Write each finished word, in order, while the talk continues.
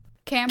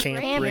Camp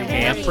Radio.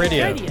 Camp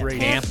Radio.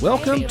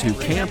 Welcome to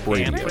Camp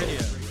Radio,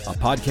 a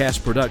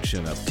podcast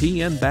production of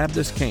TN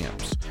Baptist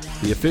Camps,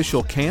 the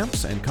official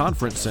camps and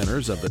conference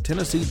centers of the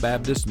Tennessee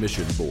Baptist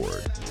Mission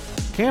Board.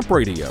 Camp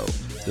Radio,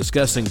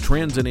 discussing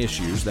trends and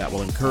issues that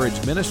will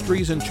encourage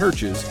ministries and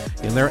churches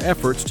in their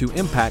efforts to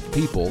impact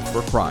people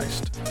for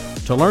Christ.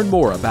 To learn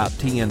more about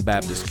TN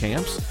Baptist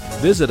Camps,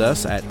 visit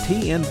us at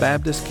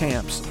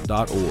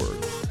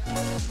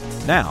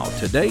tnbaptistcamps.org. Now,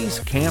 today's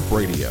Camp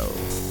Radio.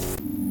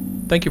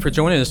 Thank you for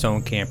joining us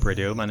on Camp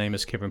Radio. My name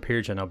is Kevin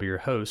Pearge, and I'll be your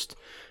host.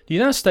 The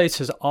United States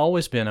has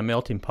always been a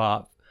melting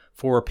pot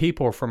for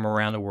people from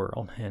around the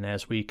world. And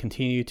as we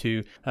continue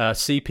to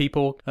see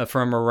people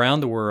from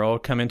around the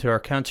world come into our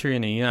country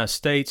in the United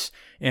States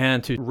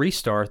and to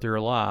restart their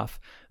life,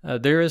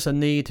 there is a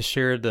need to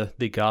share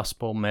the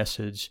gospel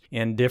message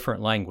in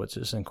different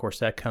languages. And of course,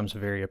 that comes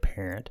very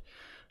apparent.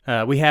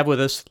 We have with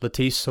us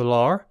Lateef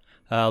Solar.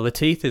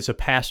 Lateef is a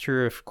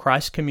pastor of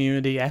Christ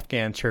Community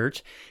Afghan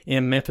Church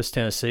in Memphis,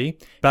 Tennessee.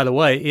 By the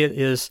way, it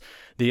is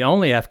the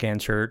only Afghan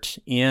church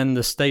in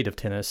the state of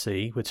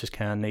Tennessee, which is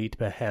kind of neat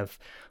to have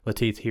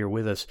Lateef here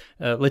with us.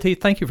 Lateef,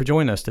 thank you for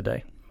joining us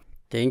today.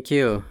 Thank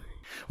you.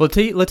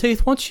 Lateef,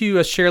 why don't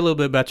you share a little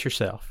bit about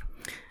yourself?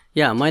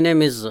 Yeah, my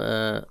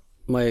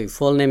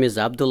full name is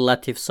Abdul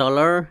Lateef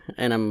Solar,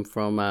 and I'm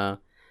from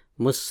a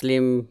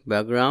Muslim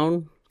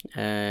background.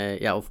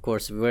 Of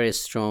course, very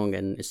strong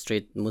and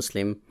straight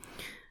Muslim,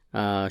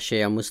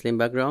 Shia Muslim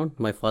background.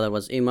 My father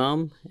was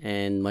Imam,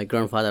 and my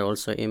grandfather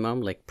also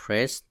Imam, like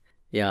priest.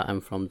 Yeah, I'm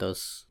from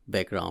those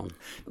background.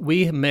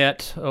 We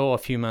met, a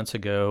few months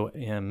ago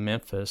in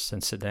Memphis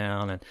and sit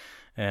down and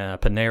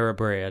Panera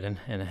Bread and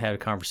had a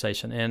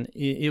conversation. And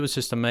it was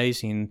just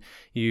amazing.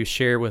 You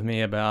shared with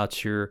me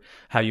about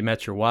how you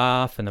met your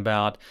wife and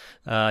about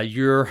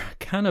your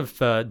kind of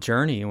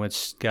journey in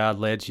which God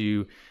led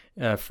you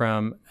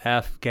from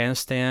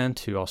Afghanistan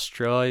to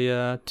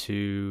Australia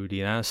to the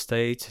United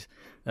States.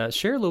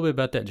 Share a little bit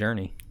about that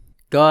journey.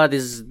 God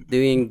is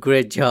doing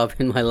great job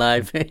in my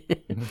life.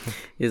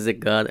 He's a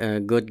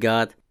good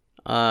God.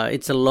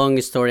 It's a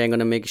long story. I'm going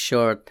to make it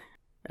short.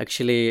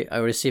 Actually, I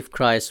received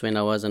Christ when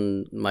I was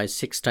on my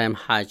 6th-time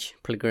Hajj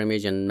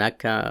pilgrimage in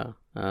Mecca,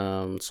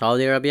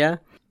 Saudi Arabia.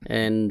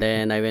 And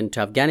then I went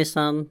to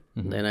Afghanistan.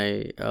 Mm-hmm. Then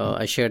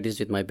I shared this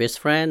with my best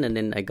friend, and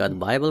then I got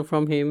Bible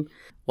from him.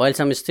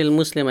 Whilst I'm still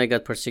Muslim, I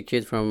got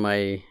persecuted from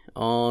my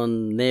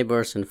own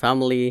neighbors and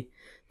family.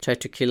 Tried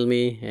to kill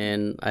me,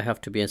 and I have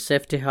to be in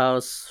safety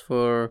house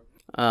for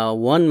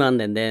 1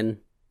 month, and then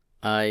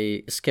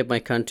I escaped my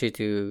country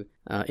to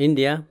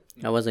India.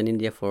 I was in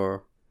India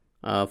for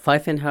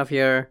 5.5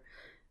 years,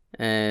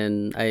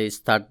 and I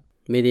start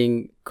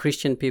meeting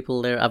Christian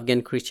people there,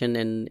 Afghan Christian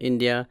in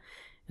India,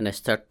 and I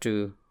start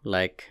to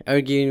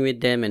arguing with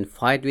them and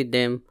fight with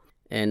them.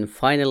 And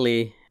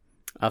finally,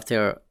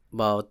 after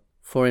about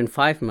 4 and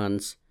 5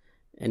 months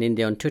in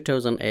India in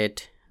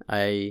 2008,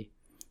 I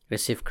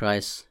received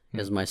Christ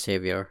as my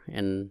savior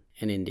in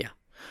India.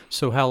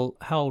 So how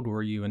old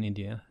were you in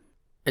India?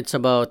 It's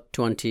about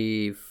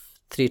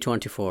 23,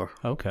 24.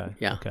 Okay.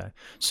 Yeah. Okay.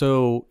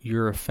 So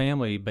your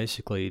family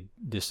basically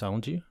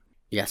disowned you?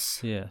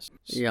 Yes. Yes.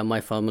 Yeah,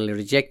 my family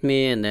reject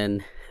me, and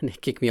then they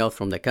kick me out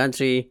from the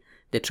country.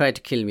 They tried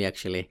to kill me,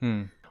 actually.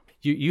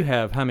 You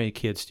have, how many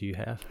kids do you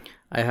have?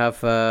 I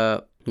have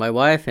my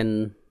wife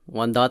and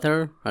one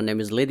daughter. Her name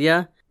is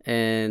Lydia,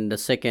 and the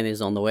second is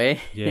on the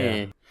way.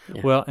 Yeah.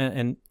 Yeah. Well,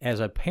 and as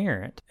a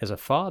parent, as a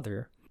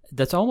father,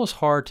 that's almost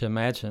hard to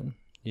imagine,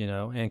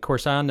 And of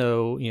course, I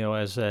know,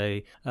 as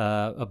a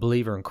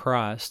believer in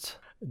Christ,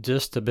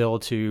 just to be able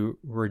to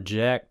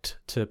reject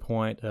to the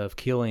point of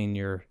killing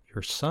your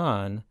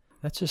son,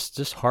 that's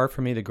just hard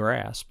for me to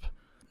grasp.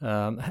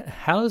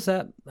 How does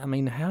that?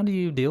 How do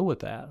you deal with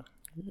that?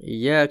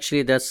 Yeah,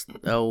 actually, that's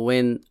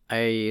when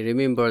I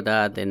remember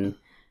that, and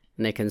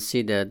I can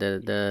see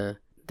the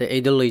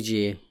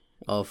ideology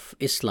of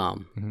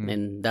Islam, mm-hmm.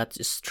 and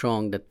that's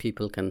strong that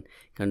people can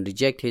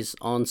reject his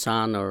own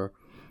son or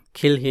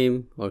kill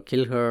him or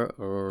kill her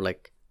or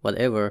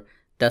whatever.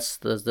 That's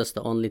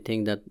the only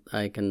thing that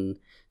I can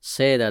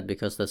say, that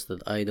because that's the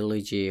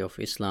ideology of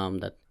Islam,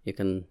 that you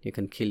can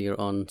kill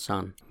your own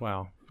son.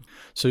 Wow.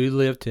 So you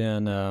lived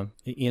in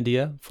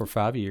India for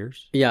 5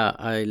 years. Yeah,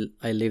 I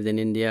lived in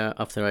India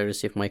after I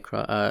received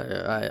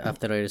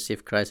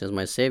Christ as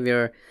my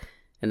savior,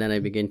 and then I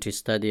began to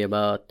study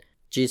about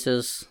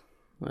Jesus.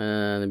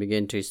 I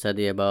began to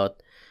study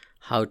about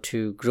how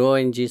to grow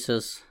in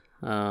Jesus,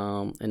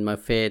 in my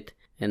faith,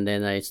 and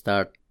then I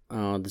start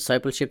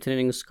discipleship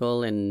training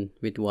school and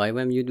with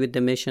YWAM Youth with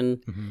the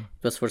Mission. Mm-hmm.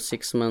 It was for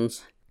 6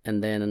 months,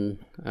 and then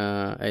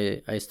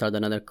I started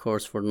another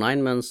course for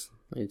 9 months.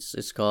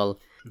 It's called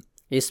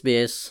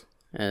SBS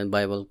and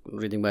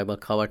reading Bible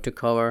cover to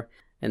cover,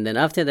 and then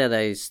after that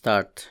I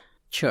start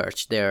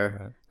church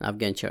there, right.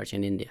 Afghan church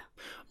in India.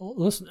 Well,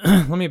 listen,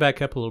 let me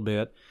back up a little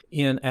bit.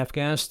 In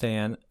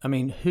Afghanistan,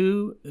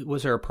 who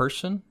was there a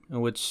person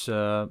in which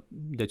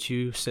that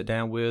you sit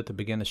down with to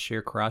begin to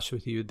share Christ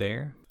with you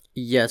there?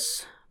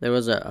 Yes, there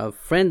was a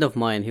friend of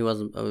mine. He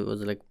was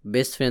like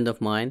best friend of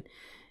mine,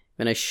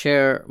 when I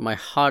share my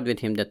heart with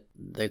him,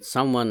 that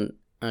someone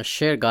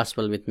share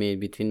gospel with me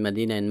between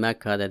Medina and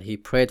Mecca, that he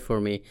prayed for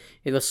me,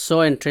 it was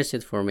so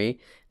interested for me.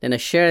 Then I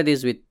shared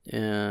this with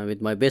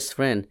my best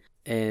friend,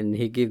 and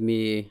he gave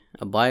me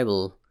a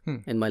Bible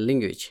in my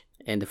language.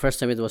 And the first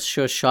time it was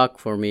so shock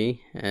for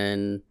me,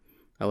 and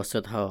I was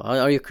thought, how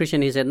are you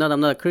Christian? He said, no, I'm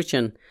not a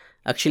Christian.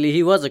 Actually,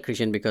 he was a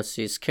Christian because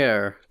he's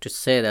scared to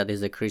say that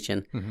he's a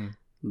Christian.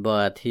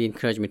 But he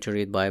encouraged me to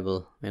read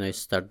Bible. When I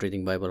start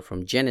reading Bible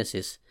from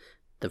Genesis,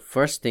 the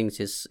first things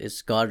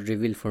is God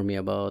revealed for me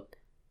about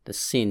the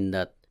sin,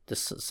 that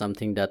this is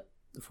something that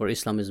for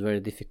Islam is very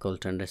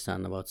difficult to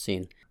understand about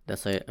sin.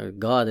 That's why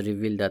God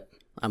revealed that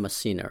I'm a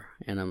sinner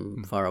and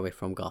I'm far away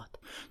from God.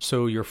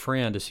 So your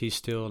friend, is he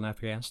still in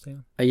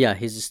Afghanistan? Yeah,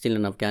 he's still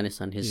in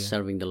Afghanistan. He's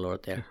serving the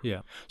Lord there.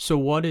 Yeah. So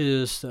what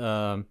is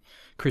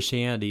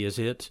Christianity? Is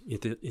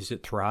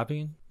it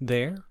thriving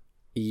there?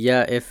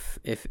 Yeah,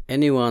 if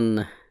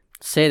anyone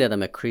say that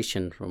I'm a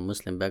Christian from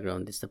Muslim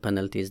background, the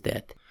penalty is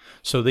death.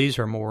 So these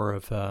are more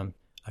of, I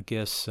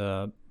guess,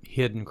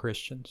 hidden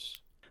Christians.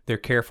 They're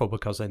careful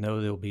because they know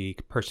they'll be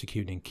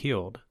persecuted and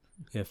killed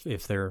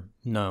if they're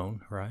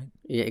known, right?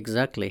 Yeah,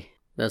 exactly.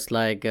 That's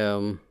like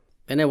when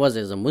I was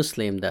as a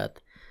Muslim, that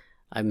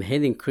I'm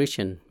hating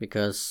Christian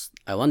because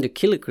I want to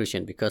kill a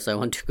Christian, because I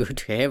want to go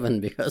to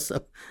heaven because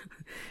of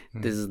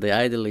this is the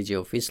ideology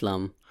of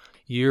Islam.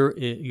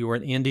 You were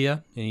in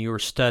India and you were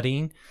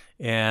studying,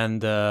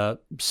 and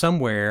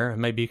somewhere,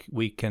 maybe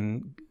we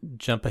can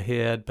jump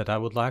ahead, but I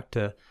would like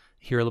to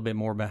hear a little bit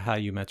more about how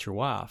you met your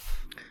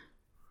wife.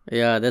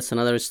 Yeah, that's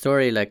another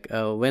story. Like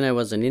when I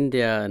was in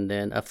India, and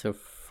then after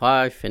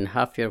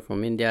 5.5 years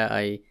from India,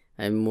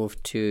 I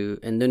moved to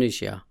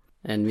Indonesia,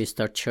 and we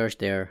start church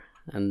there.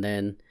 And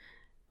then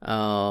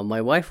my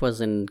wife was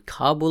in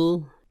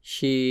Kabul.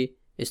 She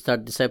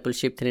started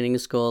discipleship training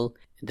school.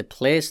 The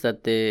place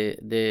that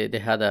they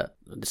had a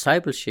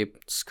discipleship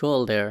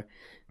school there,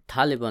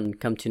 Taliban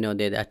come to know,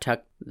 they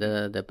attacked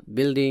the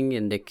building,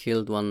 and they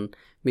killed one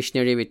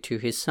missionary with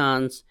his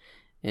sons,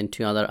 and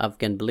 2 other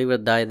Afghan believers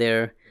died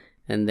there.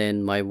 And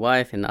then my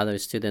wife and other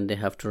students, they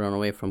have to run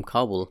away from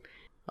Kabul,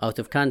 out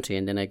of country.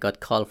 And then I got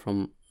call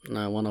from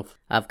one of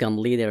Afghan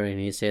leader, and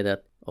he said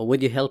that, oh,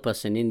 would you help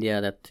us in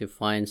India that to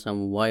find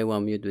some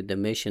YWAM youth with the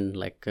mission,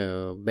 like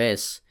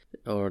BASE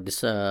or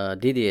this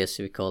DDS,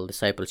 we call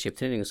Discipleship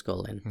Training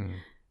School.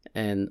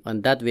 And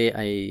on that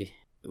way,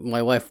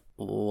 my wife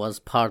was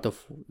part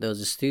of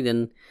those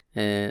students.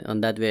 And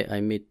on that way, I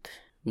meet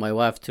my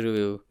wife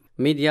through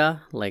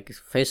media like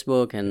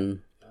Facebook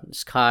and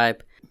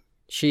Skype.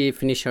 She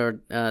finished her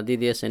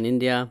DDS in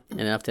India,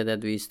 and after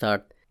that we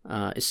start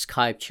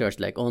Skype church,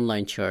 like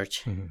online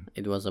church.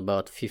 It was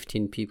about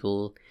 15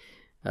 people,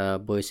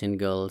 boys and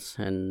girls.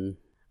 And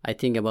I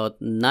think about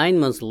 9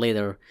 months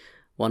later,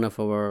 one of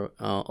our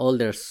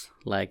elders,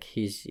 like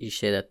he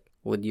said that,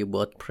 would you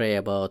both pray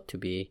about to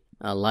be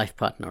a life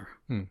partner?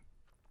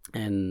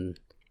 And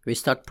we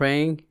start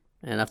praying,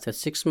 and after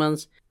 6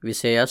 months, we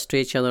say yes to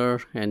each other,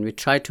 and we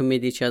try to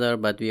meet each other,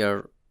 but we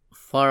are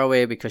far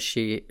away because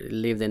she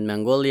lived in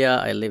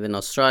Mongolia, I live in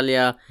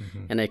Australia,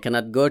 and I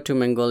cannot go to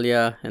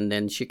Mongolia, and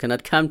then she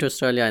cannot come to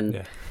Australia,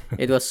 and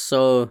it was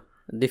so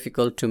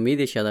difficult to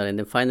meet each other. And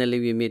then finally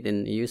we meet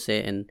in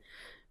USA, and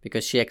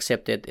because she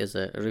accepted as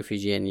a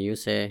refugee in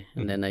USA,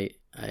 and then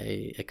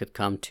I could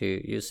come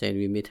to USA, and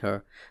we meet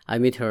her. I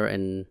meet her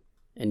in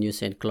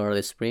USA in Colorado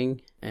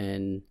Springs,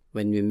 and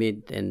when we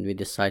meet, and we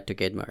decide to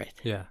get married.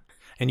 Yeah.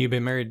 And you've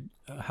been married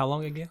how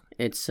long again?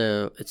 It's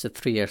a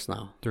 3 years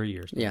now. 3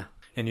 years. Yeah.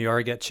 And you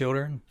already got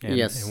children?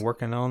 Yes. And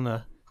working on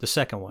the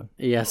second one?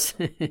 Yes.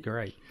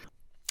 Great.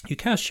 You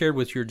kind of shared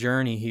with your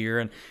journey here,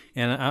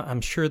 and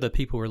I'm sure that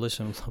people who are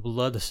listening would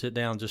love to sit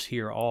down and just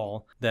hear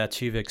all that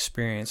you've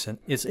experienced. And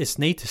it's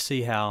neat to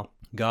see how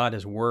God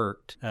has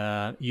worked.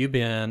 You've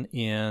been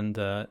in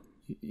the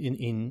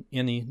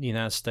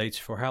United States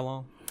for how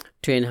long?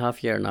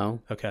 2.5 years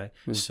now. Okay.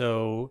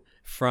 So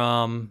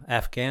from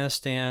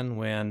Afghanistan,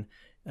 when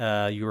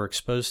you were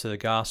exposed to the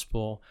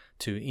gospel,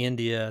 to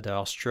India, to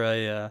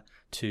Australia,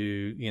 to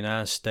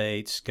United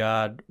States,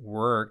 God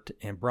worked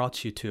and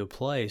brought you to a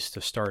place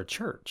to start a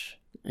church.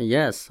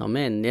 Yes,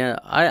 amen. Yeah,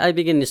 I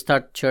began to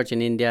start church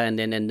in India, and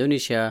then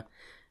Indonesia,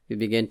 we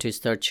began to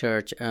start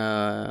church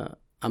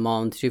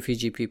among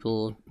refugee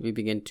people. We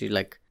began to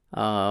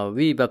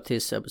we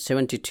baptized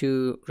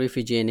 72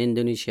 refugees in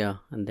Indonesia,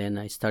 and then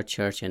I start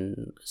church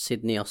in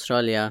Sydney,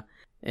 Australia,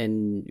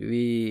 and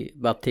we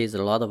baptized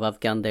a lot of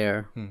Afghan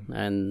there,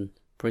 and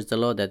praise the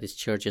Lord that this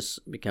church is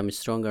becoming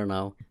stronger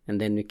now.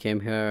 And then we came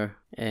here,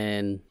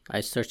 and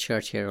I started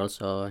church here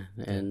also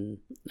in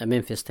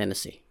Memphis,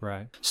 Tennessee.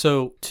 Right.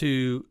 So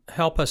to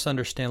help us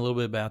understand a little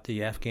bit about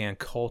the Afghan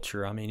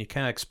culture, I mean, you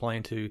kind of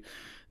explained to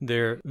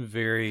their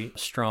very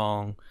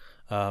strong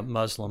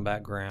Muslim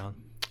background.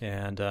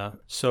 And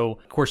so,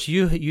 of course,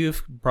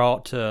 you've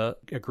brought a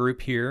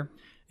group here,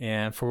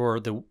 and for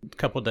the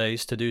couple of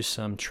days to do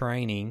some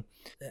training.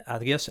 I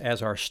guess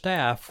as our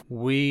staff,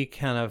 we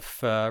kind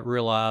of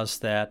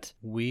realized that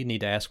we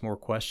need to ask more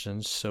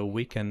questions so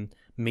we can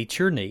meet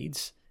your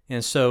needs.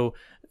 And so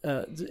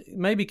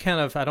maybe kind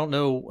of, I don't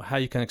know how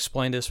you can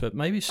explain this, but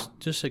maybe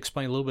just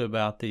explain a little bit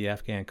about the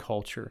Afghan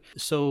culture.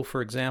 So,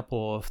 for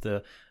example, if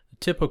the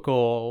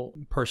typical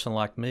person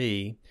like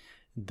me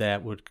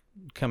that would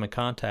come in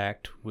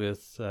contact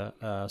with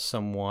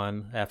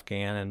someone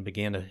Afghan and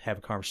begin to have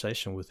a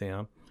conversation with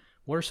them,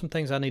 what are some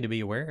things I need to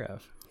be aware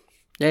of?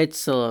 Yeah,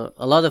 it's a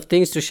lot of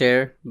things to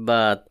share,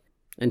 but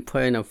in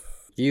point of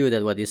view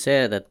that what you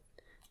said,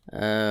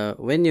 that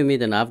when you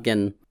meet an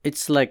Afghan,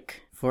 it's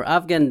like for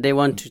Afghan, they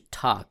want to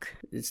talk.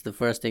 It's the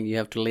first thing you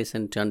have to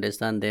listen to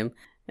understand them.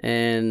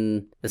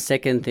 And the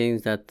second thing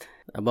is that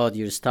about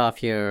your stuff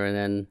here, and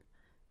then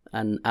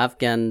an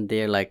Afghan,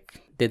 they're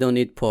like, they don't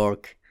eat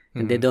pork.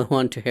 And they don't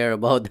want to hear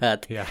about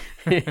that. Yeah.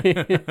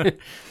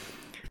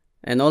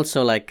 And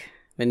also, like,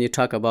 when you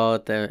talk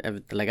about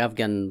like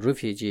Afghan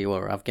refugee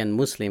or Afghan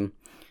Muslim,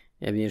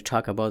 when you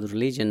talk about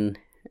religion,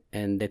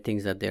 and they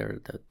think that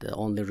they're the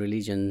only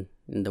religion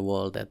in the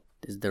world that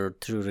is their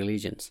true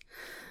religions.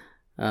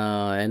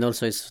 And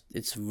also,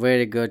 it's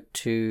very good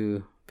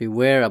to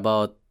beware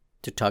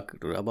to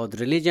talk about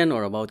religion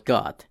or about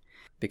God.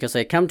 Because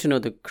I come to know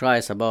the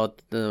Christ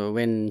about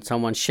when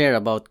someone share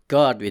about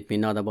God with me,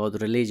 not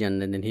about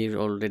religion. And then he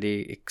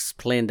already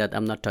explained that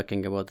I'm not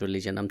talking about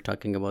religion, I'm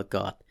talking about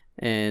God.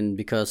 And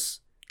because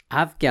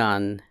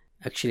Afghan,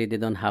 actually, they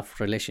don't have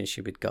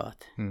relationship with God.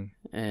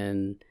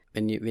 And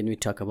when we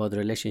talk about the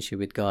relationship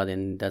with God,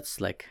 and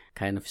that's like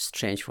kind of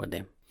strange for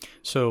them.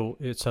 So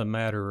it's a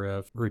matter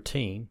of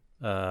routine,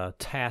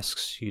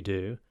 tasks you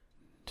do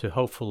to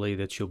hopefully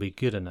that you'll be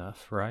good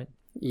enough, right?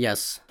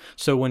 Yes.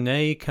 So when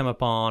they come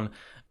upon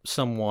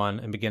someone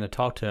and begin to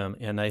talk to them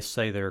and they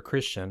say they're a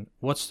Christian,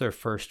 what's their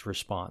first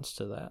response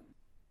to that?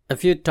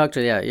 If you talk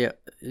to,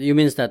 you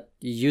means that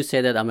you say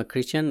that I'm a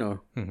Christian,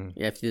 or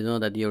if you know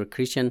that you're a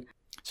Christian.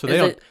 So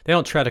they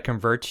don't try to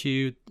convert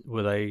you,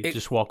 will they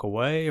just walk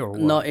away, or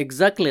what? No,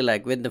 exactly.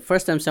 Like when the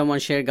first time someone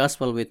shared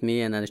gospel with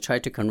me, and I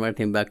tried to convert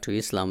him back to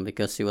Islam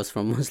because he was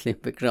from Muslim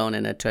background,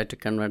 and I tried to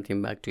convert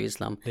him back to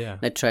Islam. Yeah.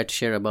 I tried to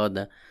share about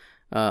the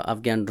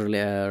Afghan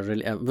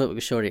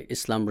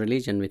Islam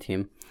religion with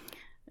him.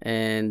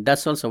 And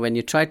that's also when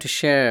you try to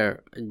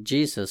share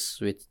Jesus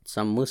with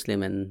some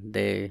Muslim, and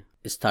they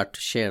start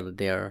to share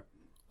their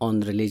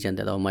own religion,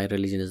 that my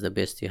religion is the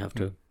best, you have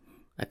to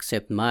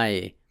accept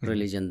my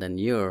religion than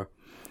your.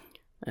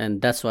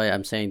 And that's why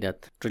I'm saying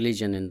that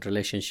religion and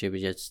relationship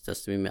is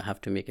just we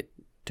have to make it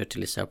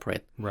totally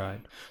separate.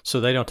 Right. So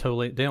they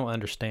don't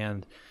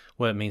understand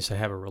what it means to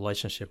have a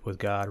relationship with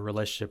God, a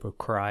relationship with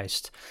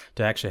Christ,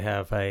 to actually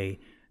have a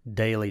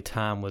daily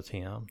time with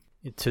Him.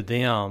 To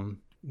them,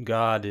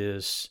 God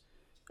is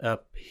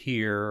up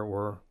here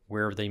or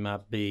wherever they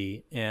might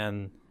be,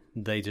 and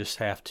they just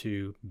have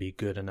to be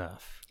good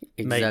enough.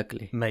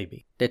 Exactly.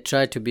 Maybe. They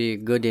try to be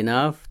good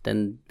enough,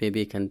 then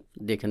maybe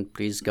they can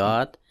please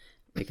God,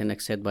 they can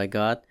accept by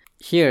God.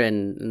 Here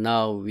and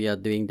now we are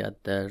doing that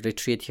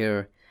retreat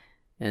here,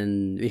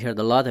 and we heard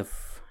a lot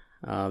of,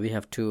 we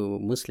have two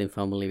Muslim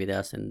family with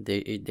us, and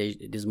they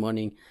this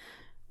morning,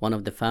 one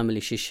of the family,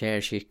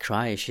 she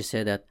cried, she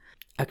said that,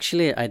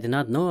 actually, I did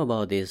not know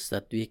about this,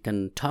 that we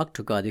can talk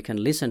to God, we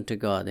can listen to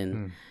God.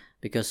 And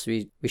because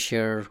we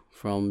share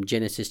from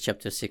Genesis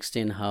chapter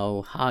 16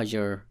 how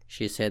Hagar,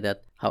 she said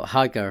that,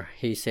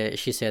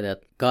 she said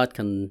that God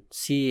can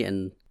see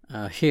and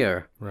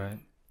hear. Right.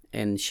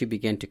 And she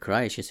began to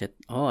cry. She said,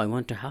 oh, I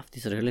want to have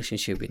this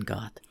relationship with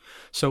God.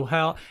 So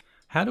how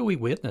do we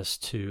witness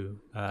to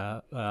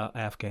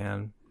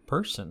Afghan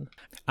person?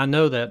 I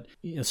know that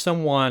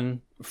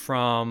someone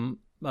from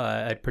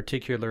a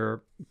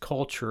particular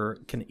culture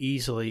can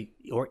easily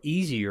or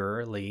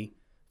easierly,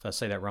 if I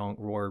say that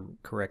word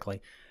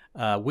correctly,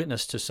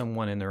 witness to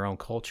someone in their own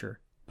culture.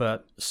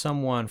 But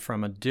someone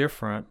from a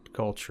different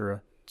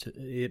culture,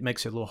 it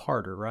makes it a little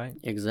harder, right?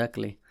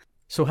 Exactly.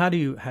 So how do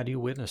you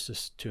witness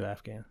this to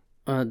Afghan?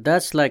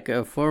 That's like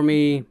for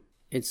me,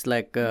 it's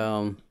like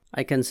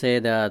I can say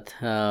that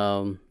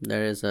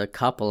there is a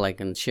couple, I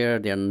can share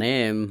their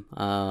name,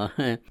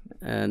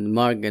 and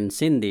Mark and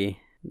Cindy.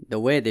 The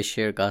way they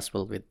share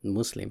gospel with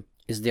Muslim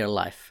is their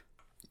life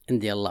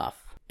and their love.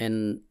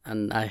 And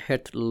I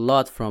heard a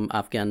lot from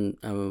Afghan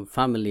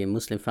family,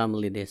 Muslim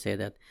family, they say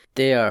that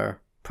they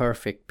are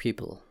perfect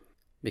people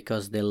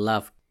because they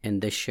love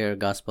and they share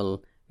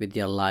gospel with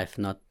their life,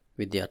 not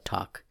with their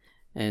talk.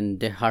 And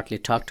they hardly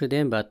talk to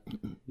them, but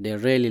they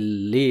really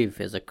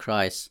live as a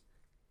Christ,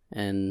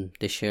 and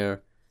they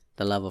share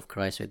the love of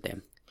Christ with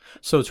them.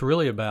 So it's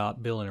really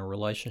about building a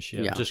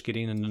relationship, Yeah. just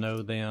getting to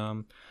know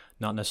them,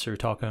 not necessarily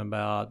talking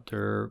about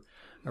their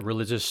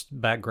religious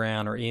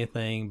background or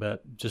anything,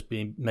 but just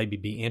maybe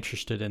be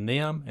interested in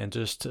them and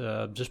just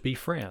be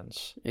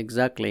friends.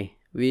 Exactly.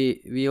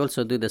 We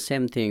also do the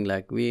same thing.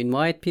 Like we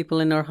invite people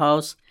in our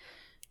house.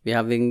 We're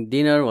having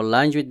dinner or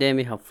lunch with them.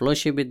 We have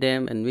fellowship with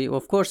them, and we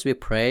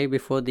pray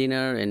before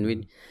dinner, and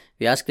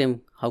we ask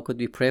them, how could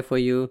we pray for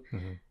you?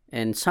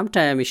 And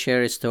sometimes we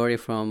share a story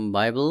from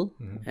Bible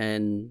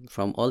and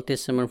from Old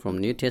Testament, from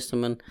New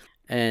Testament,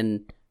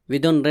 and we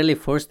don't really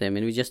force them,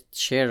 and we just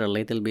share a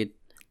little bit.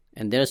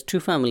 And there's two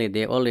family,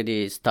 they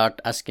already start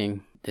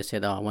asking, they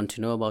said, "Oh, I want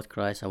to know about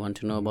Christ. I want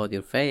to know about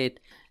your faith,"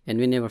 and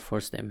we never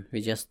force them.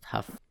 We just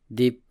have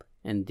deep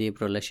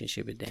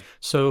relationship with them.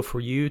 So for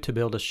you to be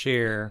able to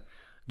share,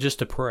 just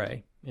to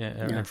pray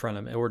in front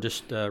of them, or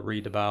just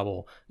read the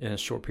Bible in a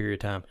short period of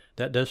time,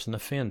 that doesn't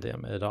offend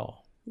them at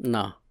all.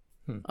 No.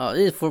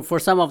 For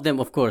some of them,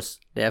 of course,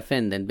 they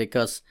offend them,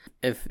 because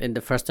if in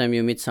the first time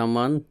you meet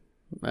someone,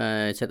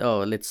 said,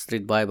 "Oh, let's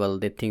read Bible,"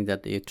 they think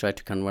that you try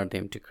to convert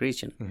them to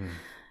Christian.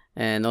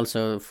 And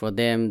also for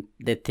them,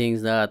 they think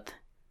that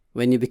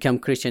when you become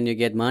Christian, you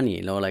get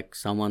money, like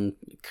someone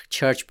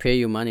church pay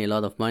you money, a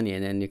lot of money,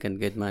 and then you can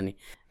get money.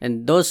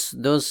 And those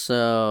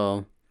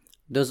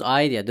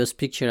idea, those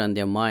picture on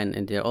their mind,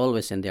 and they're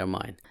always in their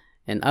mind.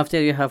 And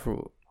after you have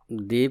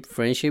deep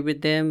friendship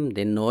with them,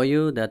 they know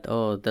you that,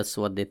 oh, that's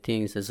what they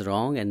think is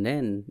wrong, and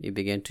then you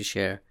begin to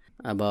share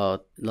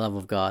about love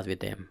of God with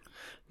them.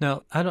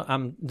 Now,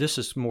 this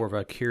is more of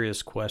a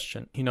curious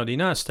question. The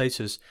United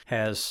States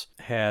has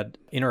had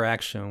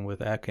interaction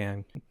with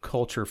Afghan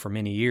culture for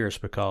many years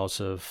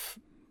because of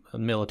the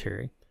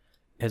military.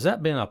 Has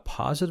that been a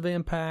positive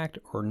impact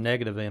or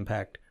negative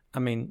impact? I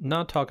mean,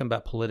 not talking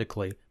about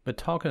politically, but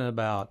talking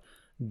about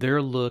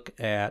their look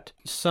at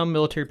some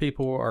military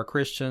people are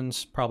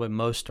Christians, probably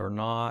most are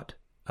not.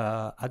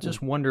 I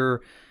just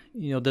wonder,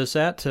 does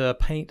that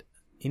paint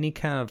any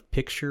kind of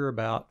picture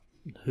about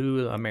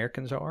who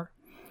Americans are?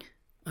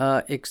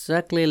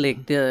 Exactly.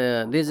 Like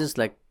this is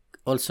like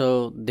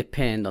also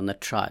depend on the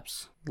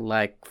tribes.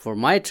 Like for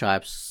my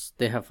tribes,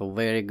 they have a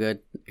very good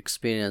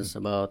experience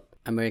about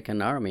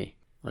American army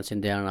also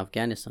in there in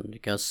Afghanistan,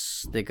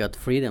 because they got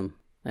freedom,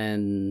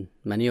 and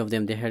many of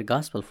them, they heard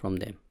gospel from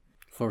them.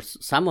 For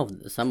some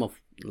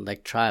of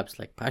like tribes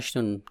like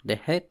Pashtun, they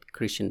had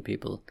Christian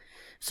people.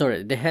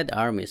 Sorry, they had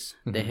armies.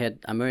 They had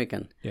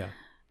American. Yeah.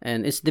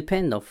 And it's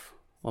depend of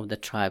the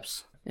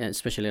tribes, and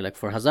especially like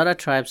for Hazara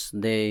tribes,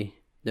 they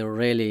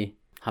really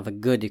have a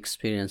good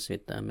experience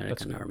with the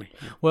American army.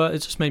 Yeah. Well, it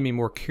just made me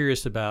more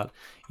curious about,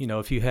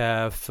 if you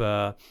have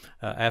an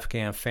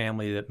Afghan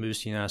family that moves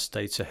to the United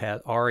States that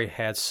had already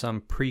had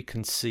some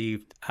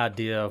preconceived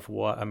idea of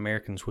what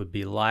Americans would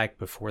be like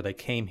before they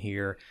came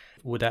here,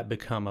 would that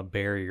become a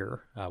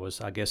barrier?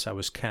 I guess I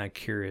was kind of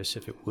curious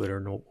if it would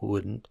or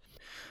wouldn't.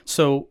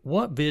 So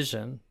what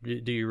vision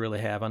do you really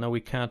have? I know we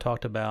kind of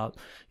talked about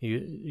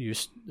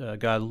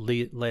God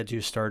led you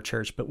to start a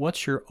church, but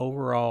what's your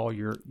overall,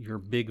 your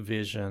big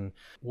vision?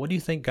 What do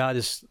you think God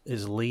is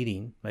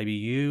leading, maybe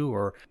you,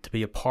 or to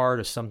be a part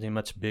of something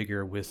much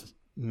bigger with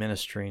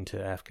ministering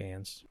to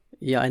Afghans?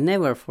 Yeah, I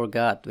never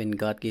forgot when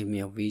God gave me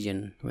a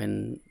vision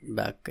when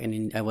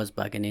I was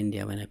back in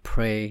India, when I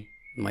pray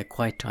in my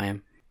quiet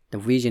time. The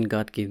vision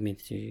God gave me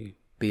to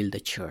build a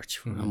church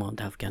among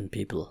the Afghan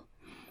people,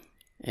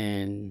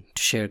 and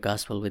to share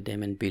gospel with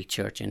them and build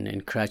church and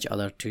encourage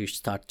others to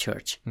start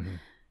church.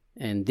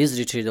 And this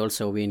retreat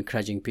also, we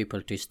encouraging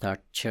people to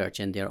start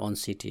church in their own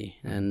city.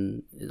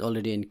 And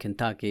already in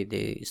Kentucky,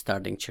 they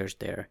starting church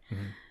there.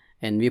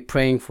 And we're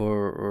praying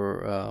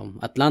for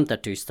Atlanta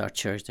to start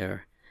church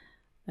there.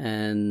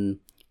 And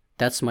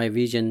that's my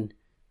vision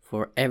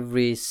for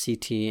every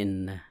city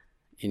in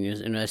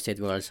United States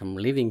where I'm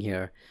living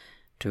here,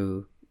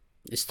 to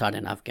start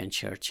an Afghan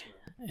church.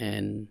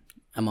 And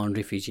among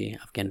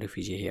Afghan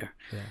refugee here.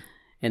 Yeah.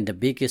 And the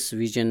biggest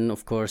vision,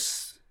 of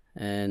course,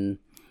 and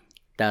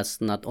that's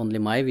not only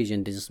my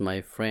vision, this is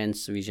my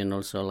friend's vision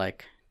also,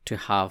 like to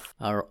have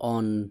our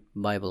own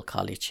Bible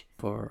college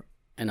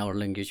in our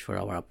language for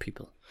our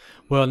people.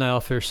 Well, now,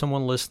 if there's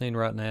someone listening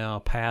right now,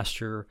 a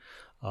pastor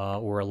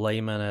or a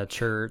layman at a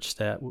church,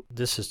 that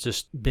this has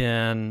just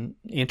been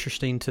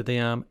interesting to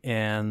them,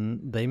 and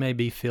they may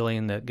be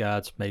feeling that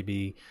God's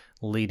maybe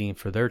leading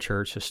for their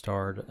church to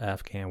start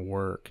Afghan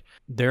work.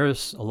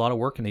 There's a lot of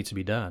work that needs to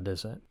be done,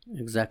 doesn't it?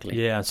 Exactly.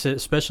 Yeah,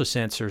 especially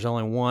since there's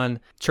only one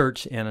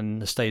church in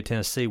the state of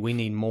Tennessee. We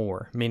need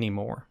many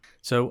more.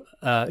 So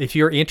if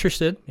you're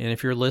interested, and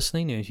if you're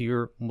listening, and if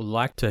you would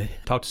like to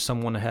talk to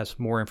someone that has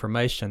more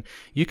information,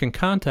 you can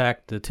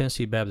contact the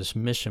Tennessee Baptist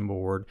Mission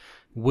Board.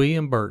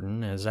 William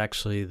Burton is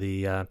actually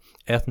the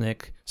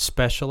ethnic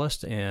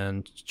specialist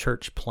and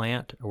church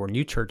plant or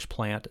new church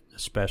plant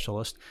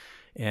specialist.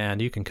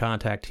 And you can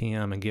contact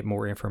him and get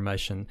more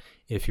information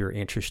if you're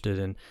interested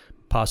in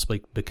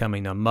possibly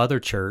becoming a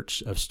mother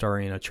church of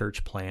starting a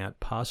church plant,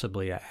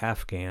 possibly an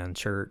Afghan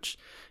church.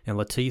 And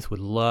Lateef would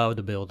love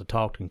to be able to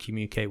talk and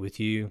communicate with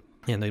you,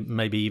 and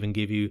maybe even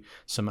give you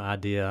some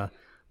idea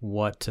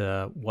what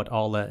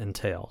all that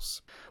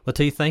entails.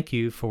 Lateef, thank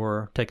you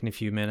for taking a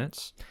few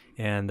minutes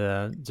and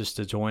just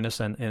to join us.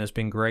 And it's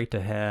been great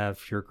to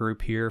have your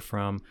group here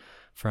from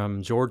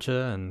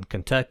Georgia and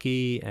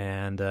Kentucky,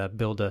 and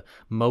be able to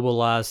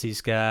mobilize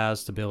these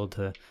guys to be able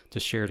to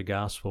share the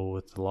gospel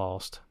with the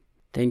lost.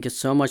 Thank you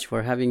so much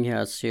for having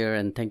us here,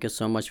 and thank you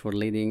so much for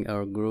leading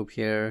our group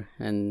here.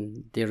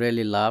 And they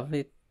really love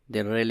it.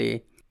 They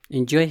really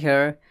enjoy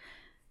here.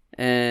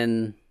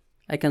 And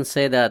I can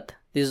say that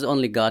this is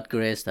only God's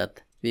grace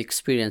that we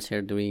experience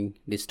here during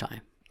this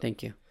time.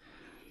 Thank you.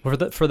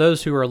 For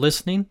those who are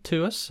listening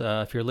to us,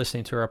 if you're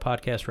listening to our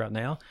podcast right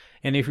now,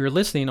 and if you're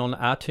listening on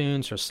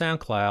iTunes or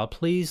SoundCloud,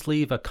 please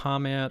leave a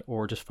comment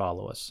or just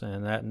follow us,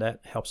 and that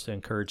helps to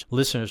encourage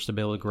listeners to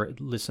be able to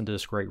listen to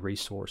this great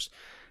resource.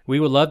 We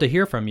would love to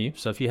hear from you,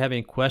 so if you have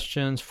any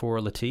questions for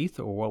Lateith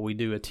or what we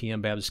do at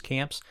TN Baptist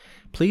Camps,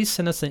 please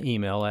send us an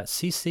email at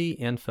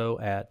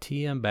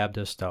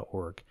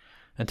ccinfo@tnbaptist.org.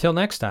 Until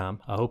next time,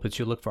 I hope that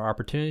you look for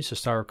opportunities to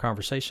start a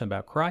conversation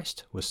about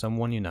Christ with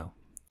someone you know.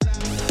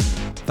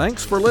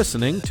 Thanks for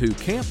listening to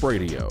Camp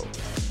Radio,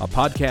 a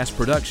podcast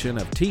production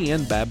of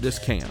TN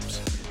Baptist Camps,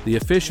 the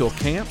official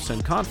camps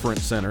and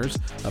conference centers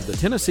of the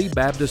Tennessee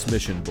Baptist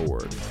Mission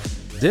Board.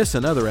 This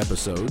and other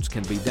episodes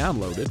can be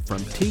downloaded from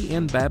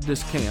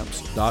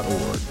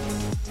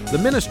tnbaptistcamps.org. The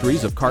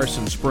ministries of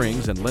Carson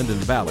Springs and Linden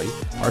Valley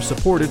are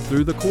supported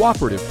through the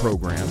Cooperative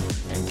Program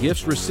and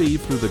gifts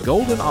received through the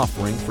Golden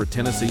Offering for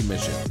Tennessee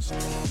Missions.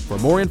 For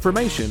more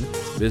information,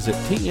 visit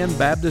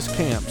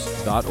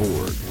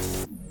tnbaptistcamps.org.